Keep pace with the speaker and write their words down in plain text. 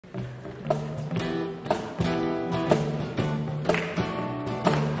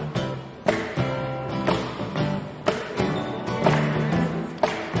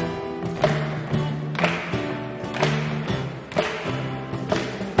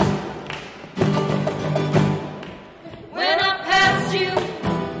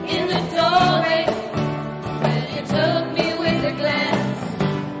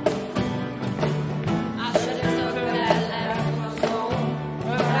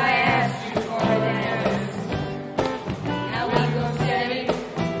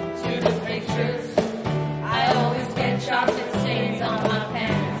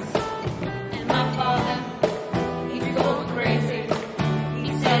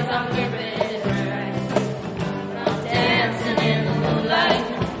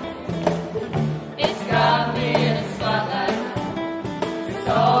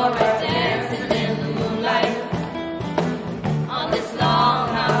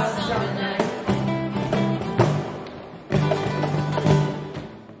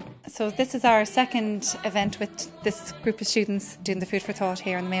So this is our second event with this group of students doing the Food for Thought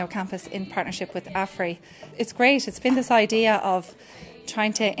here on the Mayo campus in partnership with Afri. It's great. It's been this idea of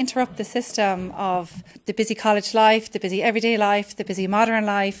trying to interrupt the system of the busy college life, the busy everyday life, the busy modern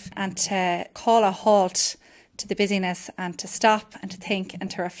life, and to call a halt to the busyness and to stop and to think and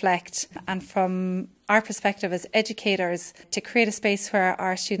to reflect. And from our perspective as educators, to create a space where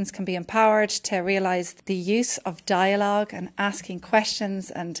our students can be empowered to realise the use of dialogue and asking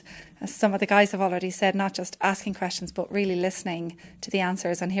questions, and as some of the guys have already said, not just asking questions but really listening to the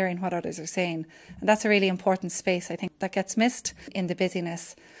answers and hearing what others are saying. And that's a really important space, I think, that gets missed in the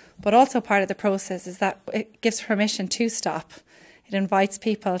busyness. But also part of the process is that it gives permission to stop. It invites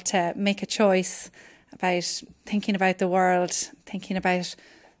people to make a choice about thinking about the world, thinking about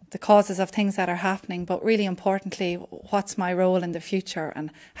the causes of things that are happening, but really importantly, what's my role in the future and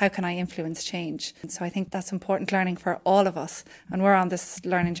how can I influence change? And so I think that's important learning for all of us, and we're on this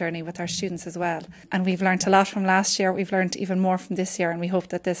learning journey with our students as well. And we've learned a lot from last year, we've learned even more from this year, and we hope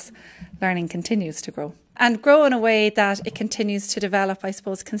that this learning continues to grow. And grow in a way that it continues to develop, I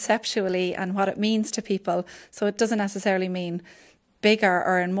suppose, conceptually and what it means to people. So it doesn't necessarily mean bigger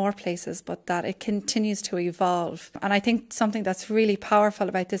or in more places, but that it continues to evolve. And I think something that's really powerful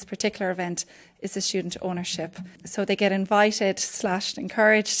about this particular event is the student ownership. So they get invited /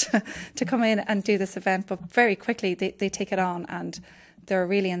 encouraged to come in and do this event, but very quickly they take it on, and they're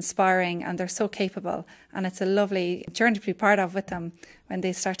really inspiring and they're so capable, and it's a lovely journey to be part of with them when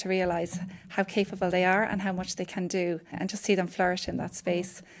they start to realise how capable they are and how much they can do, and just see them flourish in that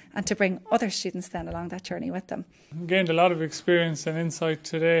space and to bring other students then along that journey with them. Gained a lot of experience and insight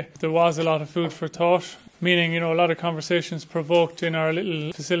today. There was a lot of food for thought, meaning, a lot of conversations provoked in our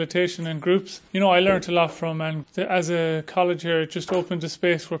little facilitation and groups. I learned a lot from, and as a college here, it just opened a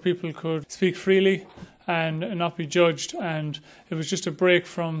space where people could speak freely and not be judged, and it was just a break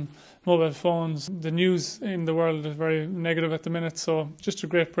from mobile phones. The news in the world is very negative at the minute, so just a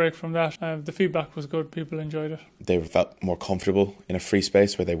great break from that. The feedback was good, people enjoyed it. They felt more comfortable in a free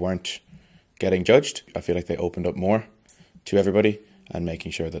space where they weren't getting judged. I feel like they opened up more to everybody and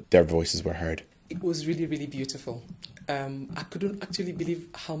making sure that their voices were heard. It was really, really beautiful. I couldn't actually believe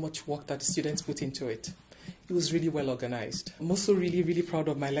how much work that the students put into it. It was really well organised. I'm also really, really proud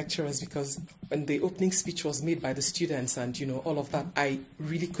of my lecturers, because when the opening speech was made by the students and, all of that, I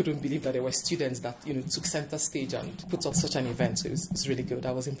really couldn't believe that there were students that, took centre stage and put up such an event. So it was really good.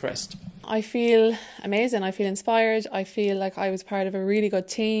 I was impressed. I feel amazing. I feel inspired. I feel like I was part of a really good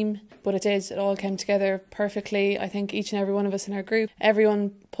team, but it did. It all came together perfectly. I think each and every one of us in our group,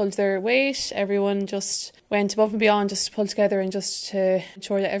 everyone pulled their weight. Everyone just went above and beyond just to pull together and just to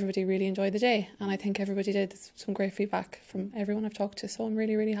ensure that everybody really enjoyed the day. And I think everybody did. There's some great feedback from everyone I've talked to, so I'm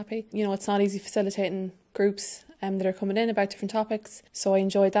really, really happy. It's not easy facilitating groups that are coming in about different topics, so I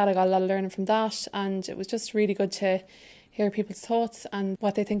enjoyed that. I got a lot of learning from that, and it was just really good to hear people's thoughts and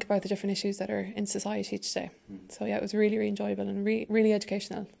what they think about the different issues that are in society today. So yeah, it was really, really enjoyable and really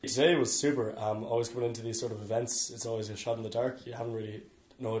educational. Today was super. Always coming into these sort of events, it's always a shot in the dark. You haven't really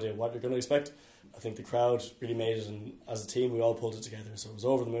no idea what you're going to expect. I think the crowd really made it, and as a team we all pulled it together, so it was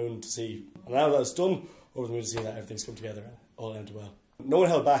over the moon to see, and now that it's done, over the moon to see that everything's come together and all ended well. No one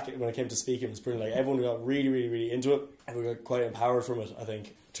held back when it came to speaking. It was brilliant. Like, everyone got really, really, really into it, and we got quite empowered from it. I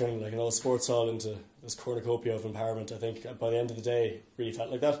think turning like an old sports hall into this cornucopia of empowerment, I think by the end of the day really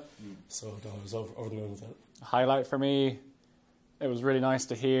felt like that. So no, I was over the moon with that. Highlight for me, it was really nice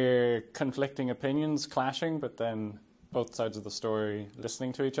to hear conflicting opinions clashing, but then both sides of the story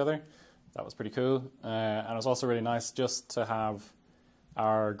listening to each other. That was pretty cool. And it was also really nice just to have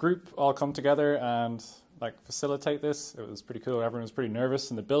our group all come together and facilitate this. It was pretty cool. Everyone was pretty nervous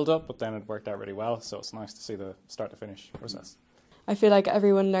in the build-up, but then it worked out really well. So it's nice to see the start-to-finish process. I feel like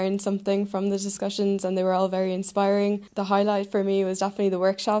everyone learned something from the discussions, and they were all very inspiring. The highlight for me was definitely the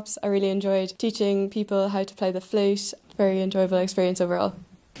workshops. I really enjoyed teaching people how to play the flute. Very enjoyable experience overall.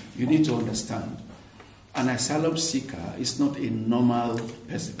 You need to understand, an asylum seeker is not a normal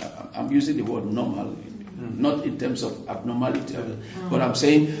person. I'm using the word normal, not in terms of abnormality, but I'm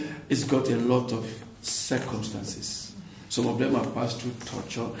saying it's got a lot of circumstances. Some of them have passed through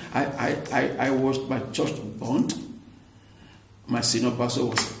torture. I watched my church burned. My senior pastor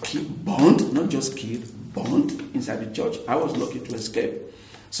was burned, not just killed, burned inside the church. I was lucky to escape.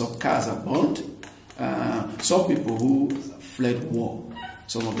 Some cars are burned. Some people who fled war.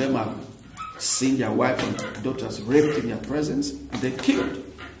 Some of them have seen their wife and daughters raped in their presence, and they killed,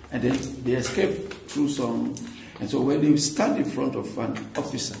 and then they escaped through some. And so when you stand in front of an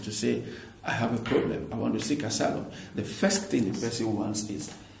officer to say, I have a problem, I want to seek asylum, the first thing the person wants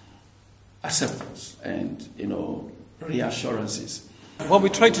is acceptance and, reassurances. What we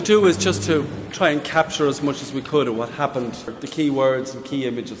tried to do is just to try and capture as much as we could of what happened, the key words and key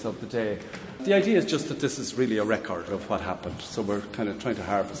images of the day. The idea is just that this is really a record of what happened, so we're kind of trying to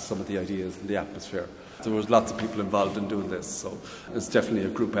harvest some of the ideas and the atmosphere. There was lots of people involved in doing this, so it's definitely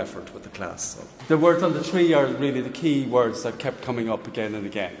a group effort with the class. So. The words on the tree are really the key words that kept coming up again and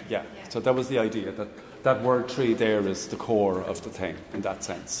again, yeah. So that was the idea, that word tree there is the core of the thing, in that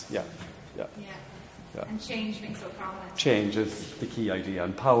sense, yeah. Yeah. And change being so prominent. Change is the key idea,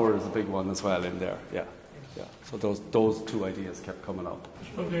 and power is a big one as well in there, yeah. So those two ideas kept coming up.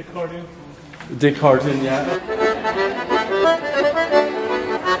 Oh, the accordion. The accordion, yeah.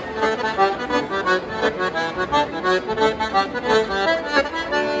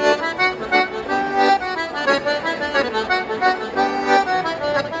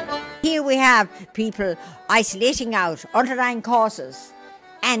 Here we have people isolating out underlying causes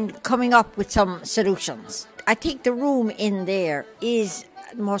and coming up with some solutions. I think the room in there is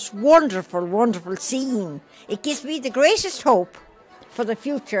the most wonderful, wonderful scene. It gives me the greatest hope for the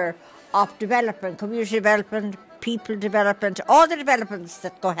future of development, community development, people development, all the developments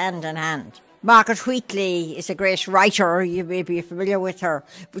that go hand in hand. Margaret Wheatley is a great writer, you may be familiar with her,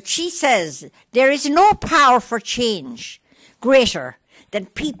 but she says there is no power for change greater than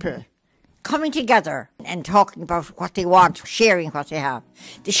people coming together and talking about what they want, sharing what they have.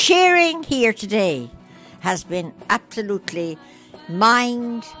 The sharing here today has been absolutely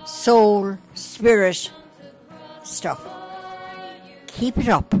mind, soul, spirit stuff. Keep it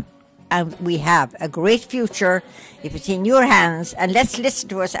up and we have a great future if it's in your hands, and let's listen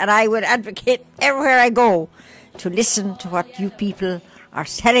to us. And I would advocate everywhere I go to listen to what you people are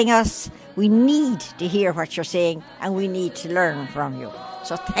telling us. We need to hear what you're saying and we need to learn from you.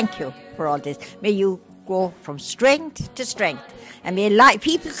 So thank you for all this. May you go from strength to strength, and may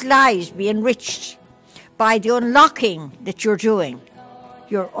people's lives be enriched by the unlocking that you're doing.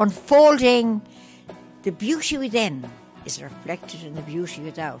 You're unfolding. The beauty within is reflected in the beauty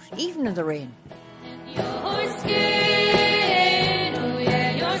without, even in the rain. Your skin, oh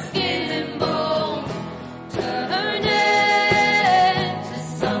yeah, your skin and bone, turn into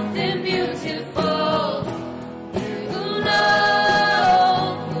something beautiful. You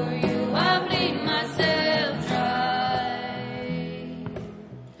know, for you I bleed myself dry.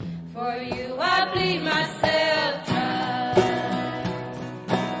 For you I bleed myself